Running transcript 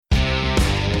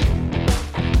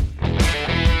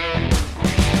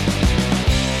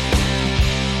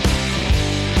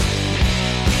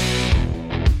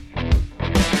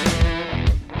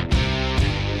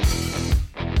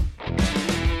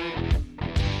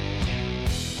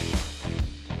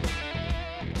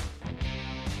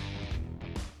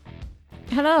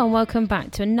Hello and welcome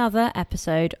back to another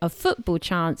episode of Football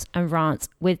Chants and Rants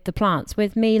with the Plants.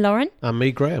 With me, Lauren. And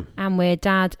me, Graham. And we're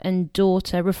dad and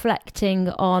daughter reflecting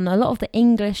on a lot of the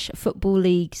English football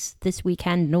leagues this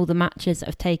weekend and all the matches that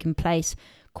have taken place.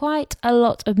 Quite a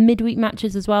lot of midweek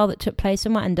matches as well that took place. I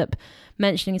might end up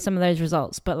mentioning some of those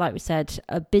results. But like we said,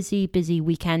 a busy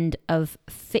weekend of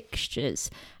fixtures.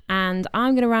 And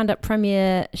I'm going to round up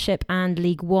Premiership and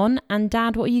League One. And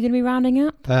Dad, what are you going to be rounding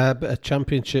up? A bit of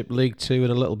Championship, League Two,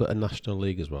 and a little bit of National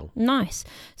League as well. Nice.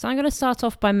 So I'm going to start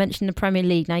off by mentioning the Premier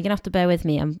League. Now, you're going to have to bear with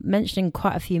me. I'm mentioning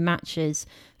quite a few matches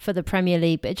for the Premier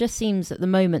League, but it just seems at the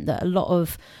moment that a lot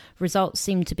of results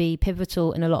seem to be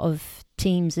pivotal in a lot of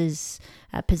teams'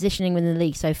 positioning within the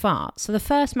league so far. So the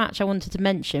first match I wanted to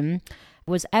mention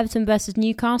was Everton versus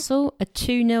Newcastle, a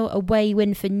 2-0 away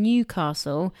win for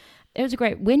Newcastle. It was a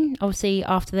great win, obviously,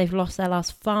 after they've lost their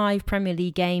last 5 Premier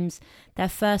League games, their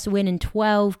first win in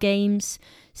 12 games.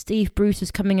 Steve Bruce is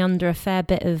coming under a fair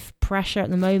bit of pressure at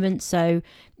the moment, so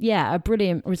yeah, a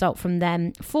brilliant result from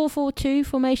them. 4-4-2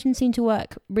 formation seemed to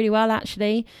work really well,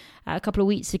 actually. A couple of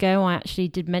weeks ago, I actually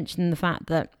did mention the fact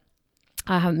that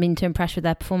I haven't been too impressed with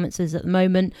their performances at the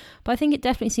moment, but I think it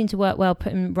definitely seemed to work well,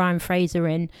 putting Ryan Fraser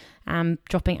in and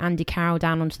dropping Andy Carroll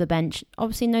down onto the bench.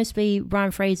 Obviously, notably,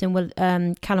 Ryan Fraser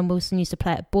and Callum Wilson used to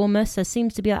play at Bournemouth, so there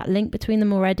seems to be that link between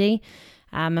them already.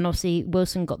 And obviously,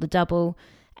 Wilson got the double.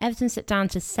 Everton slipped down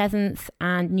to 7th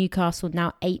and Newcastle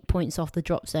now 8 points off the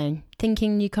drop zone.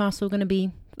 Thinking Newcastle going to be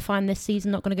fine this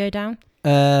season, not going to go down?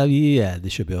 Yeah, they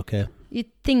should be okay.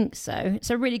 You'd think so.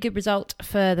 It's a really good result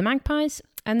for the Magpies.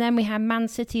 And then we had Man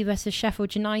City versus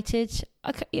Sheffield United.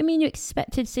 I mean, you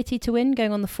expected City to win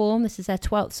going on the form. This is their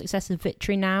 12th successive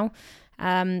victory now.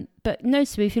 But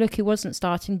notably, if you look who wasn't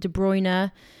starting, De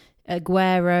Bruyne,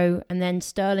 Aguero, and then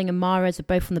Sterling and Mahrez are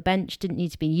both on the bench, didn't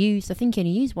need to be used. I think he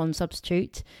only used one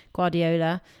substitute,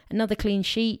 Guardiola. Another clean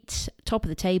sheet, top of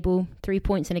the table, 3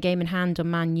 points in a game in hand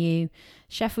on Man U.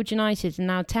 Sheffield United are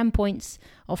now 10 points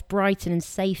off Brighton in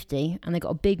safety, and they got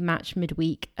a big match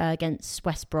midweek against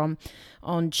West Brom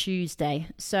on Tuesday.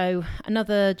 So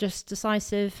another just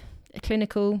decisive,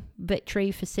 clinical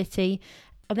victory for City.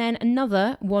 And then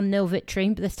another 1-0 victory,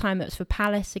 but this time it was for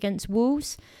Palace against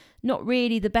Wolves. Not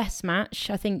really the best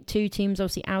match. I think two teams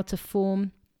obviously out of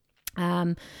form.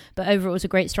 But overall, it was a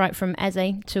great strike from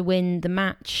Eze to win the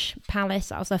match. Palace,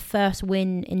 that was their first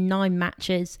win in 9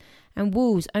 matches. And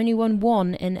Wolves only won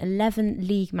 1 in 11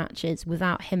 league matches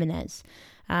without Jimenez.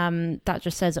 That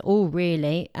just says it all,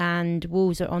 really. And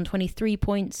Wolves are on 23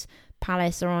 points.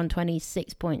 Palace are on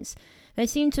 26 points. They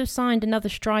seem to have signed another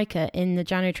striker in the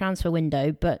January transfer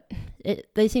window, but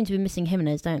they seem to be missing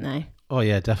Jimenez, don't they? Oh,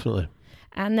 yeah, definitely.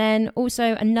 And then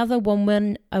also another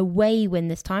 1-1 away win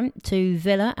this time to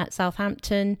Villa at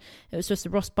Southampton. It was just the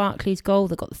Ross Barkley's goal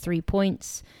that got the 3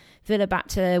 points. Villa back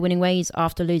to winning ways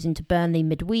after losing to Burnley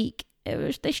midweek.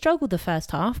 They struggled the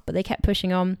first half, but they kept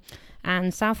pushing on.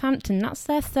 And Southampton, that's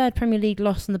their 3rd Premier League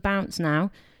loss on the bounce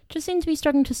now. Just seem to be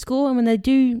struggling to score, and when they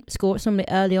do score, it's normally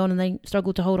early on and they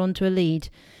struggle to hold on to a lead.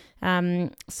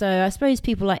 So I suppose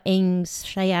people like Ings,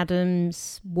 Shea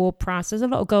Adams, Ward-Prowse, there's a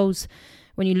lot of goals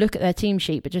when you look at their team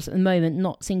sheet, but just at the moment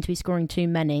not seem to be scoring too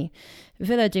many.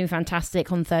 Villa are doing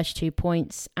fantastic on 32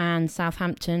 points and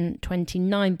Southampton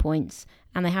 29 points,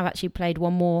 and they have actually played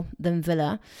one more than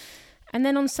Villa. And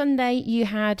then on Sunday you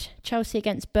had Chelsea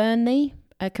against Burnley,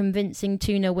 a convincing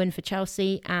 2-0 win for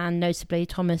Chelsea, and notably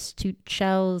Thomas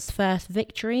Tuchel's first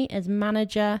victory as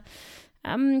manager.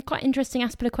 Quite interesting,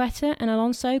 Azpilicueta and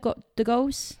Alonso got the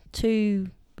goals.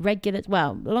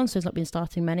 Alonso's not been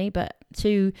starting many, but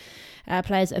 2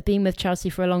 players that have been with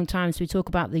Chelsea for a long time. So we talk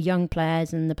about the young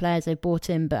players and the players they've brought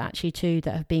in, but actually 2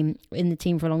 that have been in the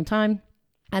team for a long time.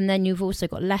 And then you've also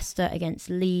got Leicester against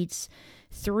Leeds.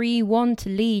 3-1 to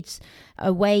Leeds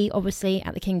away, obviously,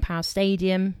 at the King Power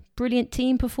Stadium. Brilliant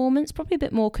team performance, probably a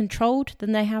bit more controlled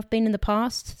than they have been in the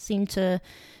past. Seemed to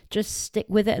just stick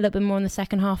with it a little bit more in the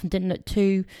second half and didn't look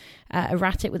too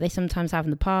erratic, what they sometimes have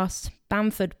in the past.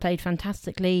 Bamford played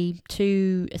fantastically,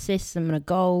 2 assists and a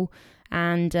goal.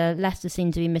 And Leicester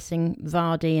seem to be missing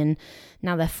Vardy, and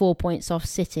now they're 4 points off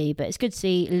City. But it's good to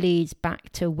see Leeds back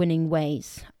to winning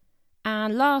ways.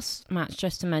 And last match,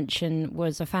 just to mention,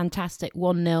 was a fantastic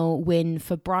 1-0 win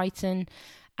for Brighton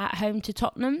at home to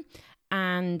Tottenham.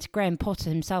 And Graham Potter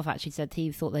himself actually said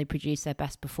he thought they produced their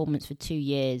best performance for 2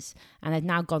 years. And they've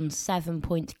now gone 7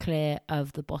 points clear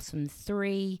of the bottom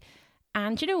 3.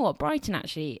 And you know what? Brighton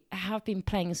actually have been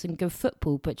playing some good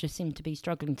football, but just seem to be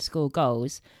struggling to score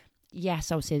goals.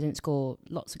 Yes, obviously they didn't score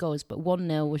lots of goals, but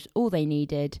 1-0 was all they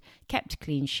needed. Kept a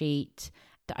clean sheet.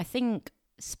 I think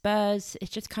Spurs, it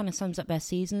just kind of sums up their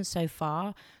season so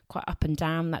far. Quite up and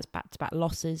down. That's back-to-back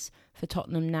losses for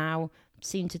Tottenham now.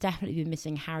 Seem to definitely be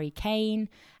missing Harry Kane.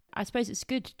 I suppose it's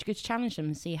good to challenge them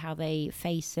and see how they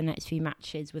face the next few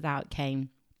matches without Kane.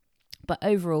 But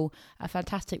overall, a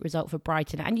fantastic result for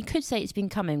Brighton. And you could say it's been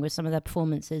coming with some of their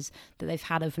performances that they've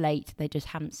had of late. They just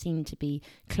haven't seemed to be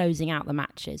closing out the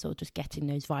matches or just getting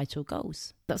those vital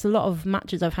goals. That's a lot of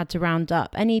matches I've had to round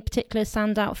up. Any particular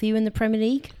standout for you in the Premier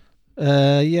League?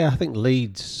 I think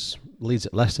Leeds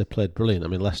at Leicester played brilliant. I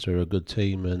mean, Leicester are a good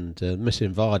team, and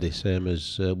missing Vardy, same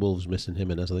as Wolves missing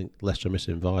him, and I think Leicester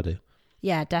missing Vardy.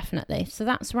 Yeah, definitely. So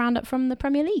that's a roundup from the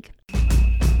Premier League.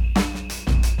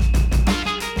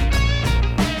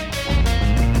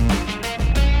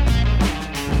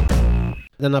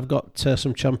 Then I've got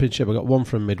some Championship. I've got one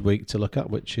from midweek to look at,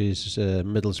 which is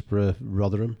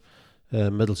Middlesbrough-Rotherham.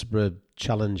 Middlesbrough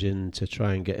challenging to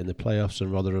try and get in the playoffs,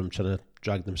 and Rotherham trying to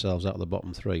drag themselves out of the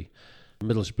bottom three.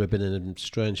 Middlesbrough have been in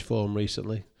strange form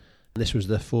recently. And this was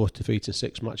their fourth defeat in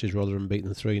 6 matches. Rotherham beaten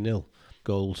them 3-0.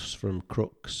 Goals from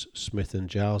Crooks, Smith and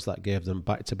Giles. That gave them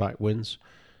back-to-back wins.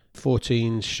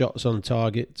 14 shots in the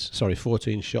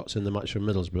match from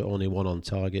Middlesbrough, only 1 on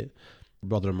target.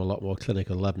 Rotherham a lot more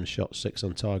clinical, 11 shots, 6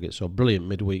 on target. So brilliant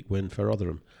midweek win for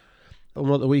Rotherham.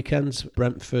 On the weekends,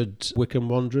 Brentford, Wycombe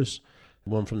Wanderers.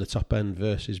 One from the top end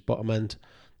versus bottom end.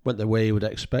 Went the way you would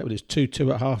expect, but it's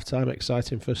 2-2 at half-time.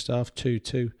 Exciting first half,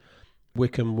 2-2.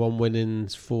 Wycombe 1 win in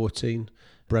 14.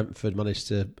 Brentford managed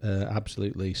to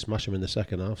absolutely smash them in the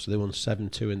second half, so they won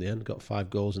 7-2 in the end, got 5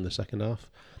 goals in the second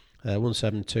half. Won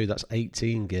 7-2, that's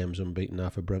 18 games unbeaten now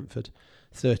for Brentford.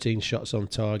 13 shots on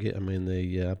target. I mean,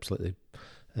 they absolutely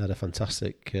had a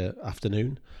fantastic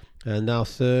afternoon. And now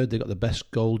third, they've got the best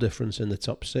goal difference in the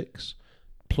top 6.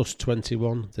 Plus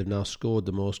 21. They've now scored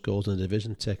the most goals in the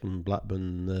division, overtaken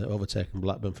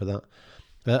Blackburn for that.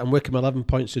 And Wycombe 11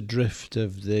 points adrift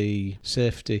of the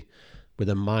safety with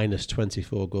a minus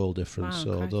 24 goal difference. Wow,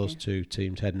 so crikey. those two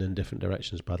teams heading in different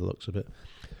directions by the looks of it.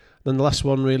 Then the last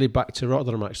one really back to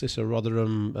Rotherham actually. So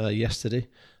Rotherham yesterday,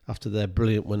 after their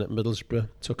brilliant win at Middlesbrough,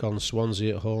 took on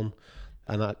Swansea at home,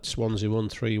 and at Swansea won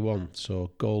 3-1.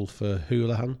 So goal for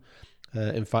Houlihan.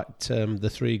 In fact, the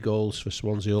 3 goals for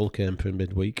Swansea all came from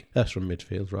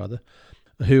midfield rather.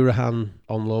 Houlihan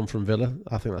on loan from Villa.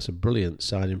 I think that's a brilliant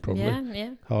signing, probably.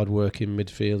 Yeah. Hard-working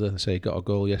midfielder. Say he got a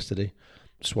goal yesterday.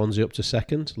 Swansea up to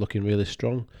second, looking really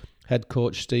strong. Head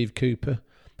coach Steve Cooper,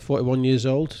 41 years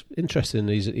old. Interesting,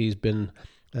 he's been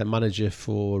a manager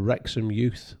for Wrexham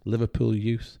Youth, Liverpool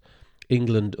Youth,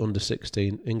 England under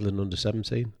 16, England under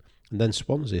 17, and then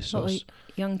Swansea. So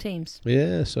young teams.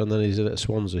 Yeah, so and then he's at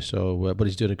Swansea. So, but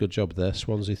he's doing a good job there.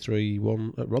 Swansea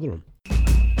 3-1 at Rotherham.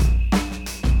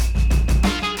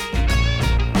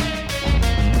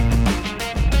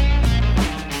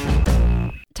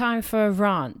 Time for a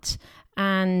rant.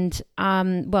 And,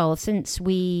 since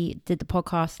we did the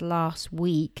podcast last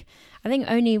week, I think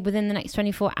only within the next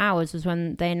 24 hours was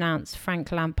when they announced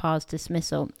Frank Lampard's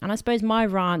dismissal. And I suppose my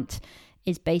rant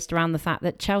is based around the fact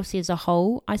that Chelsea as a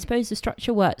whole, I suppose the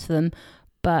structure works for them,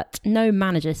 but no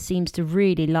manager seems to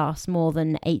really last more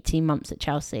than 18 months at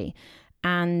Chelsea.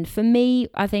 And for me,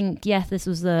 I think, yes, this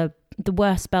was the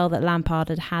worst spell that Lampard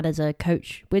had as a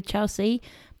coach with Chelsea.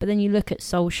 But then you look at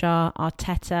Solskjaer,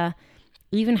 Arteta,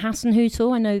 even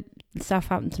Hasenhüttl. I know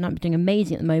Southampton aren't doing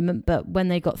amazing at the moment, but when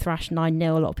they got thrashed 9-0,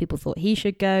 a lot of people thought he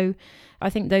should go. I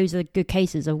think those are good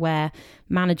cases of where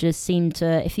managers seem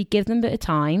to, if you give them a bit of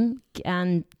time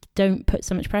and don't put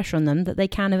so much pressure on them, that they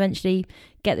can eventually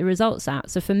get the results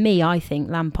out. So for me, I think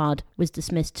Lampard was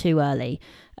dismissed too early.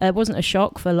 It wasn't a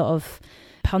shock for a lot of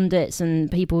pundits,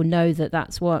 and people know that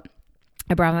that's what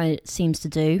Abramovich seems to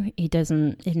do. He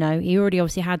doesn't, he already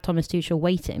obviously had Thomas Tuchel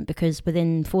waiting, because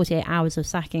within 48 hours of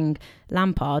sacking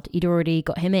Lampard, he'd already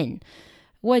got him in.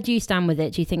 Where do you stand with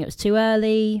it? Do you think it was too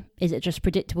early? Is it just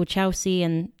predictable Chelsea,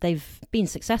 and they've been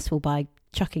successful by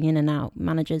chucking in and out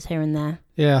managers here and there?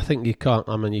 Yeah, I think you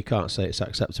can't say it's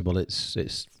acceptable.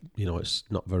 It's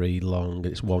not very long.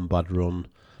 It's one bad run.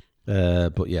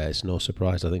 But yeah, it's no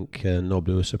surprise. I think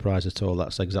nobody was surprised at all.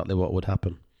 That's exactly what would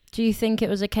happen. Do you think it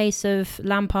was a case of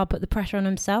Lampard put the pressure on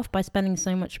himself by spending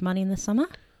so much money in the summer?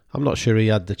 I'm not sure he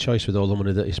had the choice with all the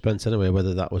money that he spent anyway,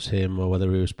 whether that was him or whether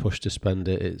he was pushed to spend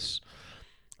it.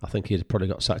 I think he'd probably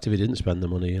got sacked if he didn't spend the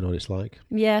money, you know what it's like.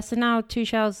 Yeah, so now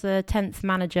Tuchel's the 10th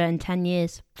manager in 10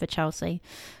 years for Chelsea.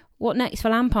 What next for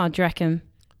Lampard, do you reckon?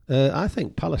 I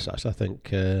think Palace, actually.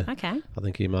 Okay. I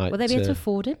think he might. Will they be able to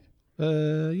afford him?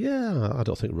 Yeah, I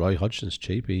don't think Roy Hodgson's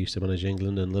cheap. He used to manage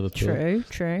England and Liverpool.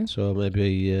 True. So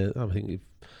maybe, I think if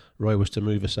Roy was to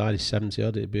move aside, he's 70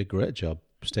 odd, it'd be a great job.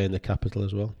 stay in the capital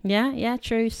as well. Yeah,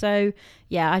 true. So,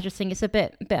 yeah, I just think it's a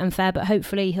bit unfair, but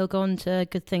hopefully he'll go on to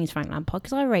good things, Frank Lampard,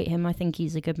 because I rate him. I think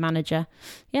he's a good manager.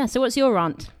 Yeah, so what's your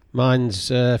rant? Mine's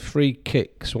free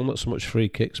kicks. Well, not so much free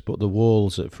kicks, but the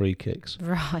walls at free kicks.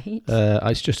 Right.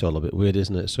 It's just all a bit weird,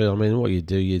 isn't it? So, I mean, what you'd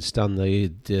do, you'd stand there,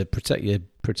 you'd protect your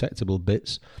protectable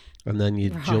bits, and then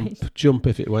you'd jump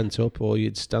if it went up, or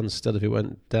you'd stand still if it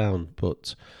went down.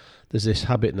 But there's this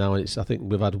habit now, and I think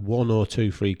we've had 1 or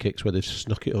 2 free kicks where they've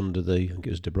snuck it under I think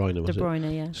it was De Bruyne, was it? De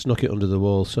Bruyne, yeah. Snuck it under the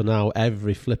wall. So now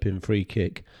every flipping free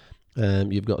kick,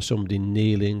 you've got somebody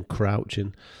kneeling,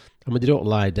 crouching. I mean, they don't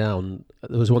lie down.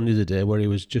 There was one the other day where he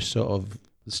was just sort of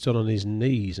stood on his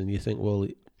knees, and you think, well,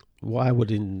 why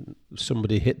would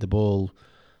somebody hit the ball?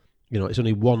 You know, it's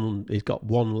only one. He's got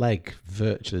one leg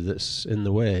virtually that's in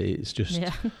the way. It's just,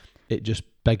 It just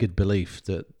begged belief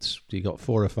that you got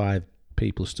 4 or 5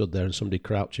 people stood there and somebody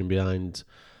crouching behind.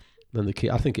 Then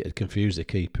I think it had confused the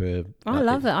keeper. I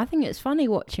love it. I think it's funny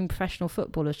watching professional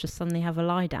footballers just suddenly have a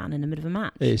lie down in the middle of a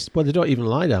match. Well, they don't even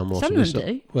lie down most Some of them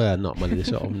do. Well, not many. They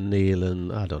sort of kneel,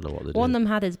 and I don't know what they do. One of them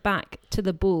had his back to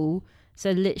the ball,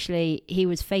 so literally he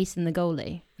was facing the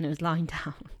goalie and it was lying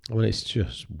down. I mean, it's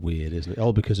just weird, isn't it?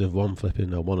 All because of one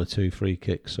flipping or 1 or 2 free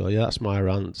kicks. So yeah, that's my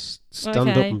rant. Stand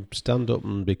up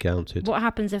and be counted. What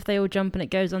happens if they all jump and it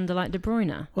goes under like De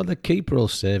Bruyne? Well, the keeper will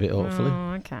save it, hopefully.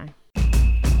 Oh, okay.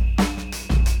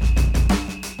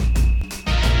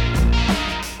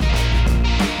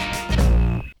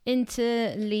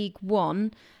 Into League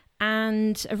One,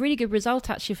 and a really good result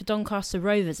actually for Doncaster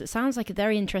Rovers. It sounds like a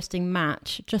very interesting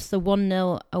match. Just the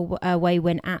 1-0 away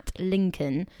win at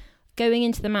Lincoln. Going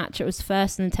into the match, it was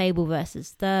first in the table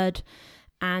versus third.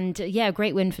 And yeah,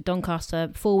 great win for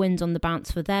Doncaster. 4 wins on the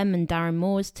bounce for them and Darren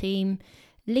Moore's team.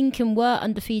 Lincoln were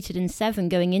undefeated in 7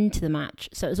 going into the match,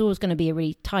 so it was always going to be a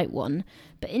really tight one.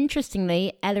 But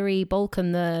interestingly, Ellery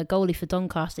Bolcom, the goalie for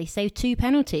Doncaster, he saved 2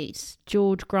 penalties.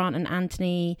 George Grant and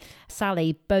Anthony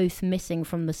Sally both missing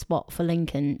from the spot for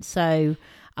Lincoln. So,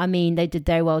 I mean, they did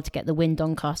very well to get the win,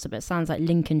 Doncaster, but it sounds like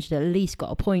Lincoln should at least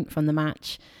got a point from the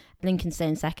match. Lincoln stay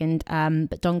in second,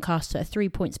 but Doncaster are 3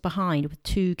 points behind with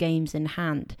 2 games in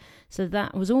hand. So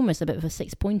that was almost a bit of a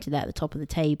 6-pointer there at the top of the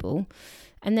table.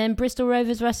 And then Bristol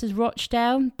Rovers versus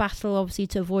Rochdale. Battle, obviously,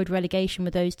 to avoid relegation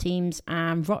with those teams.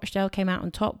 And Rochdale came out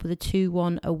on top with a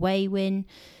 2-1 away win.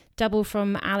 Double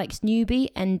from Alex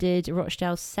Newby ended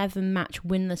Rochdale's 7-match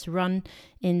winless run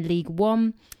in League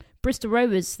One. Bristol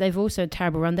Rovers, they've also a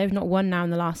terrible run. They've not won now in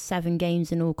the last 7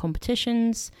 games in all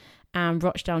competitions. And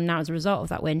Rochdale now, as a result of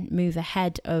that win, move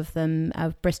ahead of them,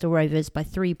 of Bristol Rovers, by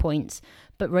 3 points.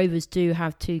 But Rovers do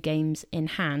have 2 games in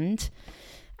hand.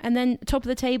 And then top of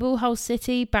the table, Hull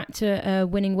City back to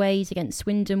winning ways against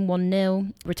Swindon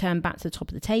 1-0. Returned back to the top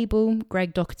of the table.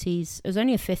 Greg Doherty's, it was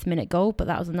only a 5th-minute goal, but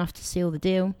that was enough to seal the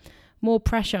deal. More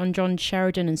pressure on John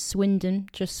Sheridan and Swindon.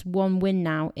 Just 1 win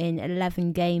now in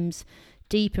 11 games.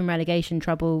 Deep in relegation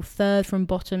trouble. 3rd from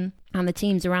bottom. And the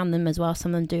teams around them as well,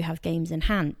 some of them do have games in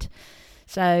hand.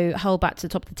 So Hull back to the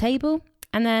top of the table.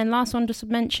 And then last one, just to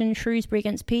mention, Shrewsbury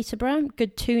against Peterborough.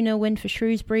 Good 2-0 win for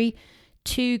Shrewsbury.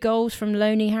 2 goals from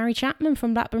lonely Harry Chapman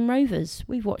from Blackburn Rovers.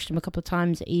 We've watched him a couple of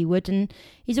times at Ewood, and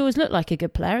he's always looked like a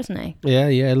good player, hasn't he? Yeah,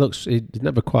 he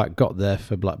never quite got there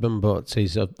for Blackburn, but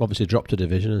he's obviously dropped a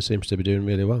division and seems to be doing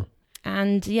really well.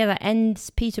 And yeah, that ends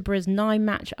Peterborough's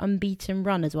 9-match unbeaten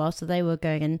run as well. So they were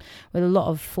going in with a lot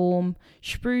of form.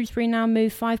 Shrewsbury now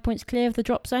move 5 points clear of the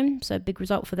drop zone. So a big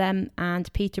result for them.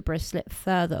 And Peterborough slipped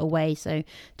further away, so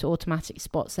to automatic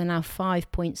spots. They're now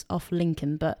 5 points off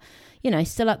Lincoln. But, you know,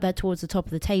 still up there towards the top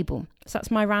of the table. So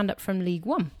that's my roundup from League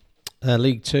One.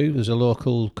 League Two, there's a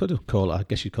local, I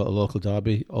guess you'd call it a local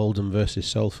derby, Oldham versus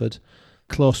Salford.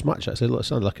 Close match, actually. It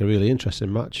sounded like a really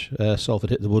interesting match.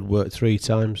 Salford hit the woodwork 3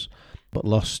 times, but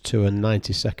lost to a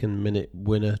 92nd minute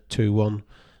winner, 2-1,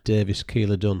 Davis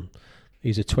Keeler-Dunn.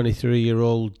 He's a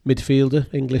 23-year-old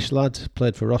midfielder, English lad,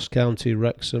 played for Ross County,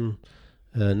 Wrexham,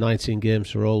 19 games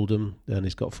for Oldham, and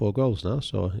he's got 4 goals now,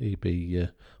 so he'd be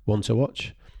one to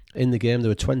watch. In the game, there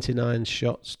were 29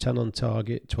 shots, 10 on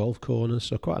target, 12 corners,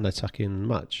 so quite an attacking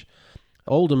match.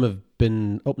 Oldham have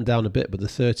been up and down a bit, but they're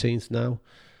 13th now,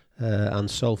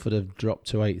 and Salford have dropped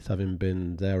to 8th, having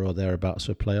been there or thereabouts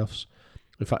for playoffs.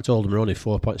 In fact, Oldham are only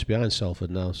 4 points behind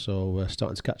Salford now, so we're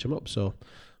starting to catch them up. So,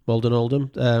 well done, Oldham.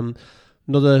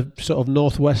 Another sort of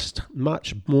northwest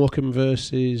match, Morecambe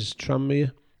versus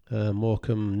Tranmere.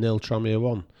 Morecambe 0, Tranmere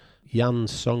 1. Jan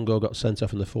Songo got sent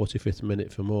off in the 45th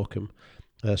minute for Morecambe.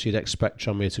 So you'd expect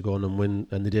Tranmere to go on and win,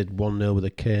 and they did 1-0 with a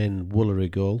Kane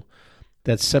Woolery goal.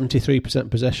 They had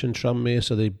 73% possession, Tranmere,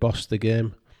 so they bossed the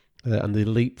game, and they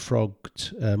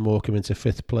leapfrogged Morecambe into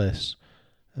 5th place.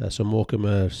 So Morecambe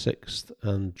are 6th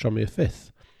and Tranmere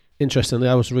 5th. Interestingly,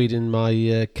 I was reading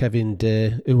my Kevin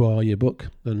Day Who Are You book,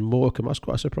 and Morecambe, I was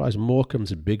quite surprised.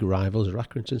 Morecambe's big rivals are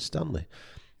Accrington Stanley.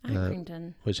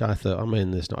 Accrington. Which I thought,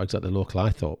 it's not exactly local. I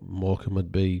thought Morecambe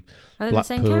would be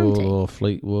Blackpool or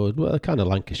Fleetwood. Well, kind of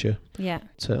Lancashire. Yeah.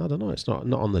 So I don't know, it's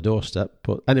not on the doorstep.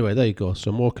 But anyway, there you go.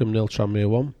 So Morecambe 0, Tranmere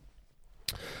 1.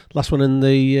 Last one in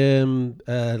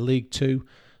the League 2.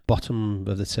 Bottom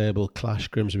of the table clash,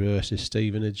 Grimsby versus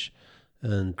Stevenage.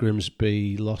 And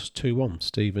Grimsby lost 2-1.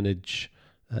 Stevenage,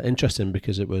 interesting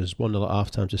because it was 1-0 at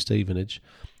half-time to Stevenage.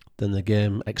 Then the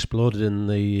game exploded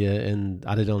in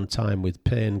added on time with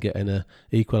Payne getting a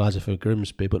equaliser for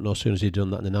Grimsby, but no sooner as he'd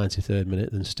done that in the 93rd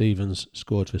minute, then Stevens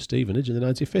scored for Stevenage in the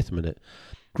 95th minute.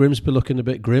 Grimsby looking a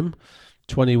bit grim,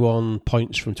 21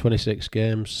 points from 26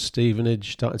 games.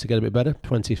 Stevenage starting to get a bit better,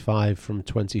 25 from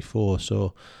 24,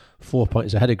 so 4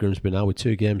 points ahead of Grimsby now with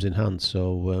 2 games in hand.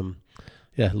 So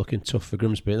looking tough for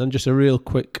Grimsby. And then just a real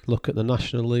quick look at the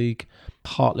National League.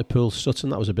 Hartlepool-Sutton,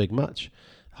 that was a big match.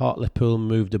 Hartlepool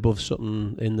moved above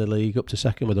Sutton in the league up to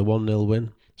second with a 1-0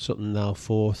 win. Sutton now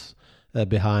 4th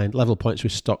behind. Level points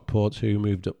with Stockport, who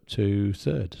moved up to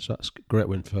 3rd. So that's a great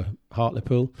win for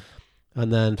Hartlepool.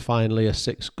 And then finally a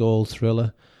 6-goal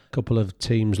thriller. A couple of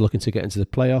teams looking to get into the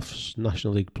playoffs,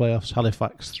 National League playoffs.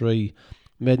 Halifax 3,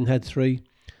 Maidenhead 3.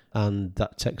 And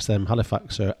that takes them.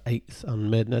 Halifax are 8th and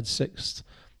Maidenhead 6th.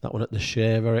 That one at the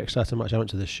Shea, very exciting match. I went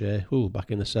to the Shea, back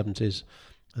in the 70s.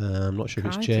 I'm not sure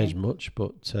if it's changed much,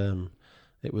 but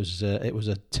it was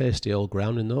a tasty old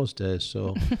ground in those days.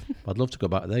 So I'd love to go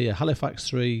back there. Yeah, Halifax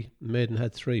 3,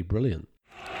 Maidenhead 3, brilliant.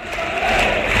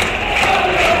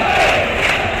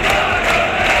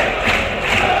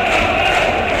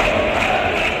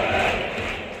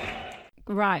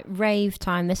 Right, rave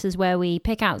time. This is where we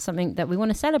pick out something that we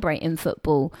want to celebrate in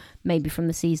football, maybe from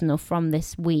the season or from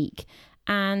this week.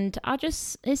 And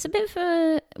it's a bit of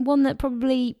a one that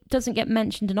probably doesn't get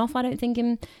mentioned enough, I don't think,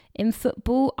 in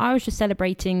football. I was just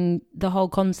celebrating the whole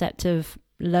concept of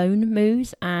loan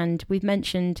moves, and we've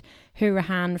mentioned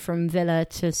Hourihane from Villa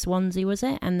to Swansea, was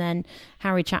it? And then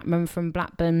Harry Chapman from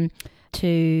Blackburn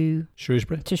to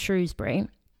Shrewsbury.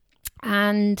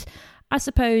 And I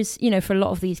suppose, for a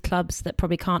lot of these clubs that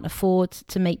probably can't afford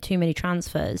to make too many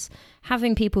transfers,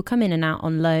 having people come in and out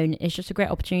on loan is just a great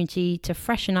opportunity to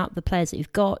freshen up the players that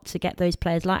you've got, to get those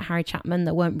players like Harry Chapman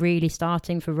that weren't really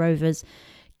starting for Rovers,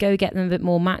 go get them a bit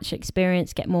more match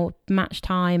experience, get more match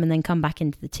time, and then come back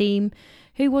into the team.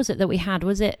 Who was it that we had?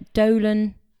 Was it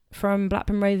Dolan from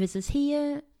Blackburn Rovers? Is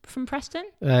he from Preston?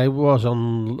 It was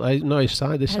on. No, he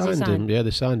signed him. Yeah, they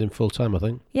signed him full time, I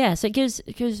think. Yeah, so it gives,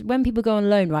 because when people go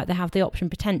on loan, right, they have the option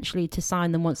potentially to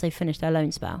sign them once they finish their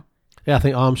loan spell. Yeah, I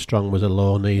think Armstrong was a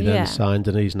loanee then signed,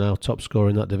 and he's now top scorer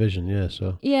in that division.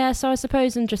 Yeah, so I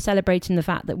suppose I'm just celebrating the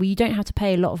fact that you don't have to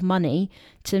pay a lot of money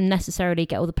to necessarily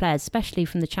get all the players, especially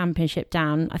from the Championship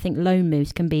down. I think loan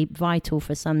moves can be vital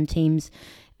for some teams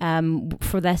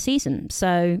for their season.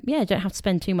 So, don't have to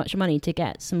spend too much money to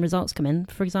get some results come in,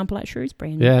 for example, like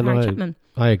Shrewsbury and Harry Chapman.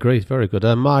 I agree. Very good.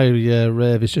 My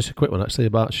rave is just a quick one, actually,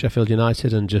 about Sheffield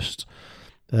United and just,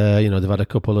 they've had a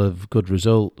couple of good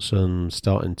results and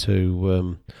starting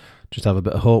to just have a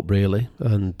bit of hope, really.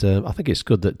 And I think it's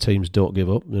good that teams don't give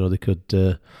up. They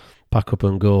could pack up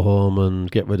and go home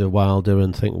and get rid of Wilder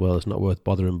and think, well, it's not worth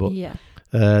bothering. But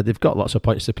they've got lots of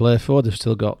points to play for. They've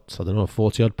still got,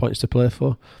 40-odd points to play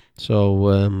for.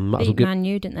 So beat Man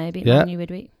U, didn't they? Man U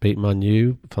midweek. Beat Man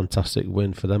U. Fantastic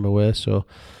win for them away. So,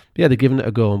 they're giving it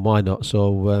a go, and why not?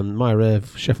 So, my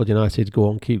rave, Sheffield United, go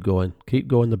on, keep going. Keep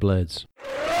going, the Blades.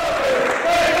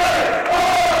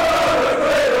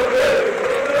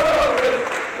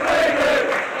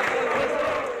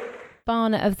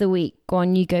 Barnet of the week. Go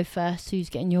on, you go first. Who's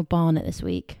getting your Barnet this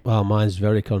week? Well, mine's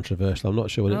very controversial. I'm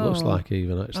not sure what it looks like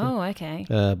even, actually. Oh, okay.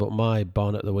 But my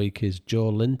Barnet of the week is Joe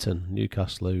Linton,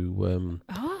 Newcastle, who...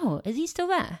 is he still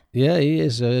there? Yeah, he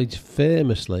is. He's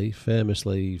famously,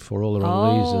 for all the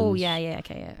wrong reasons... Oh, yeah,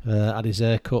 okay, yeah. Had his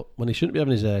hair cut when he shouldn't be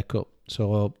having his hair cut.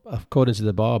 So, according to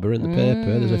the barber in the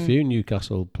paper, there's a few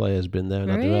Newcastle players been there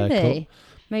and had their hair cut.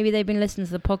 Maybe they've been listening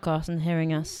to the podcast and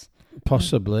hearing us.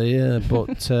 Possibly, yeah,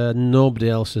 but nobody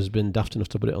else has been daft enough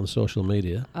to put it on social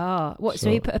media. Oh, what? So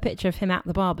he put a picture of him at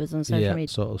the barbers on social media?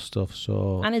 Sort of stuff.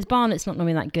 So, and his Barnet's not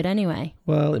normally that good anyway.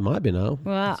 Well, it might be now.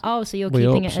 Well, so you're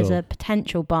keeping it as a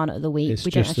potential Barnet of the week.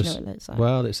 We don't actually know what it looks like.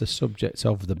 Well, it's the subject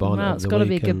of the Barnet of the week. It's got to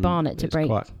be a good Barnet to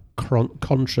break. It's quite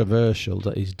controversial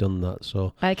that he's done that.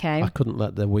 So okay, I couldn't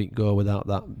let the week go without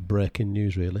that breaking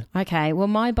news, really. Okay, well,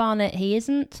 my Barnet, he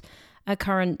isn't a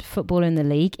current footballer in the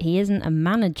league. He isn't a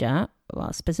manager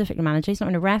specifically manager. He's not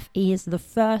in a ref. He is the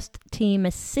first team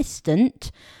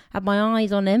assistant. Had my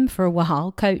eyes on him for a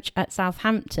while. Coach at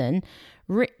Southampton,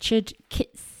 Richard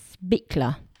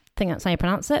Kitzbichler. I think that's how you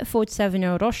pronounce it.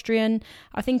 47-year-old Austrian.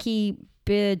 I think he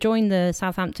joined the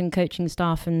Southampton coaching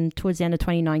staff towards the end of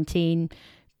 2019.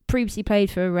 Previously played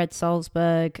for Red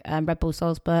Bull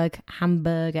Salzburg,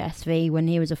 Hamburg SV when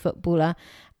he was a footballer.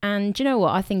 And do you know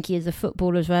what? I think he is a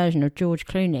footballer's version of George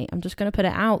Clooney. I'm just going to put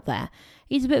it out there.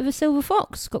 He's a bit of a silver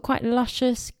fox. Got quite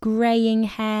luscious, greying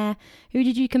hair. Who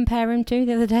did you compare him to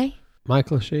the other day?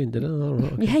 Michael Sheen, did I? Oh,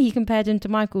 right, okay. Yeah, you compared him to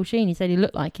Michael Sheen. He said he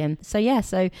looked like him. So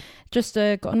just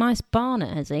got a nice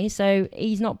barnet, has he? So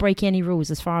he's not breaking any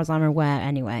rules as far as I'm aware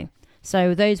anyway.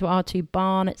 So those were our 2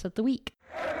 barnets of the week.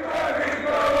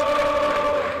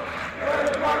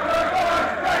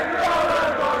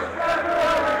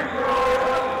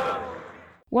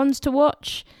 Ones to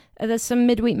watch. There's some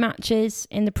midweek matches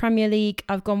in the Premier League.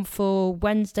 I've gone for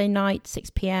Wednesday night,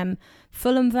 6 p.m,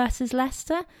 Fulham versus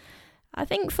Leicester. I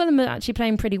think Fulham are actually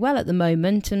playing pretty well at the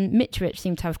moment, and Mitrovic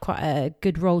seemed to have quite a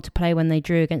good role to play when they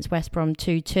drew against West Brom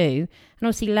 2-2. And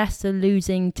obviously Leicester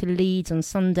losing to Leeds on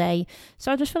Sunday.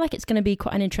 So I just feel like it's going to be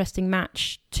quite an interesting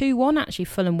match. 2-1, actually,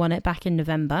 Fulham won it back in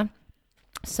November.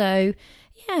 So,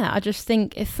 yeah, I just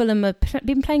think if Fulham have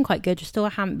been playing quite good, still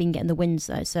haven't been getting the wins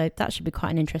though. So that should be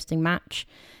quite an interesting match.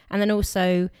 And then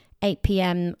also 8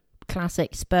 p.m,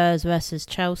 classic Spurs versus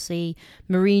Chelsea.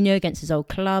 Mourinho against his old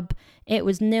club. It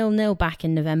was 0-0 back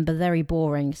in November, very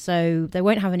boring. So they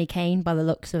won't have any Kane by the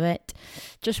looks of it.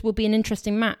 Just will be an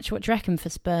interesting match. What do you reckon for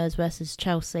Spurs versus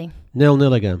Chelsea?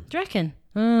 0-0 again. Do you reckon?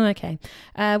 Oh, okay.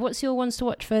 What's your ones to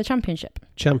watch for the Championship?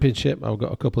 Championship, I've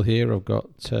got a couple here. I've got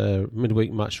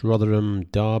midweek match Rotherham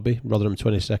Derby. Rotherham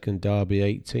 22nd, Derby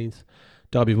 18th.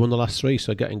 Derby won the last 3,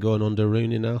 so getting going under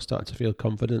Rooney now, starting to feel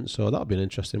confident. So that'll be an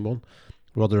interesting one.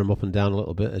 Rotherham up and down a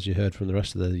little bit, as you heard from the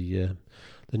rest of the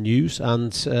news.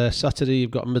 And Saturday,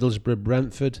 you've got Middlesbrough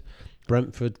Brentford.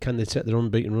 Brentford, can they take their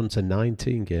unbeaten run to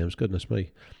 19 games? Goodness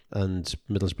me. And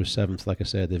Middlesbrough 7th, like I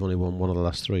said, they've only won one of the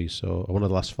last 3, so one of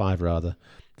the last 5 rather.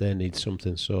 They need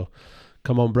something. So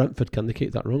come on, Brentford, can they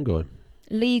keep that run going?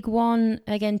 League One,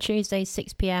 again, Tuesday,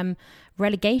 6 p.m.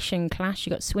 Relegation clash.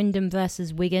 You've got Swindon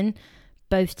versus Wigan.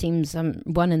 Both teams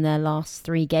won in their last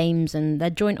 3 games, and they're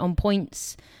joint on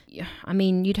points. I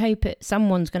mean, you'd hope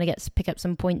someone's going to pick up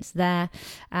some points there.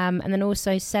 And then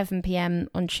also 7 p.m.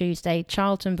 on Tuesday,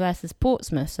 Charlton versus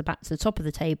Portsmouth. So back to the top of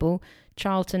the table.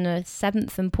 Charlton are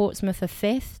 7th and Portsmouth are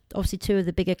 5th. Obviously 2 of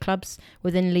the bigger clubs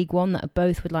within League One that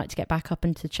both would like to get back up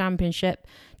into the Championship.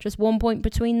 Just 1 point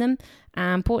between them.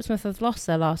 And Portsmouth have lost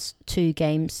their last 2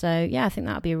 games. So yeah, I think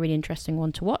that'll be a really interesting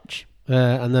one to watch.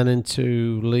 And then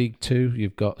into League 2,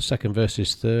 you've got 2nd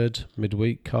versus 3rd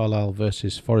midweek, Carlisle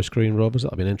versus Forest Green Rovers.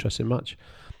 That'll be an interesting match.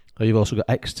 You've also got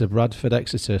Exeter Bradford.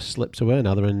 Exeter slipped away,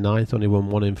 now they're in 9th, only won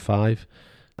 1 in 5.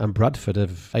 And Bradford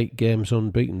have 8 games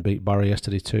unbeaten, beat Barry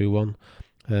yesterday 2-1.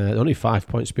 Only 5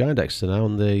 points behind Exeter now,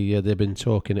 and they've been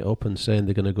talking it up and saying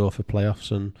they're going to go for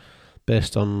playoffs. And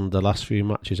based on the last few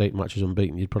matches, 8 matches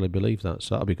unbeaten, you'd probably believe that.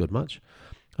 So that'll be a good match.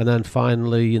 And then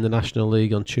finally in the National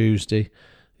League on Tuesday,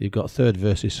 you've got 3rd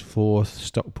versus 4th,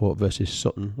 Stockport versus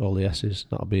Sutton, all the S's.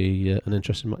 That'll be an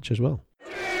interesting match as well.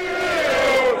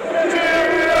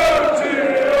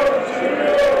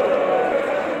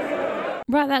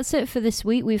 Right, that's it for this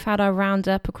week. We've had our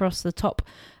roundup across the top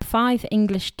 5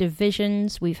 English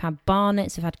divisions. We've had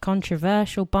barnets, we've had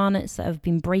controversial barnets that have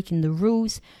been breaking the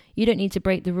rules. You don't need to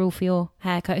break the rule for your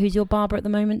haircut. Who's your barber at the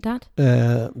moment, Dad?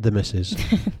 The missus.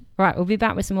 Right, we'll be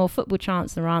back with some more football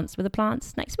chants and rants with the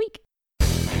plants next week.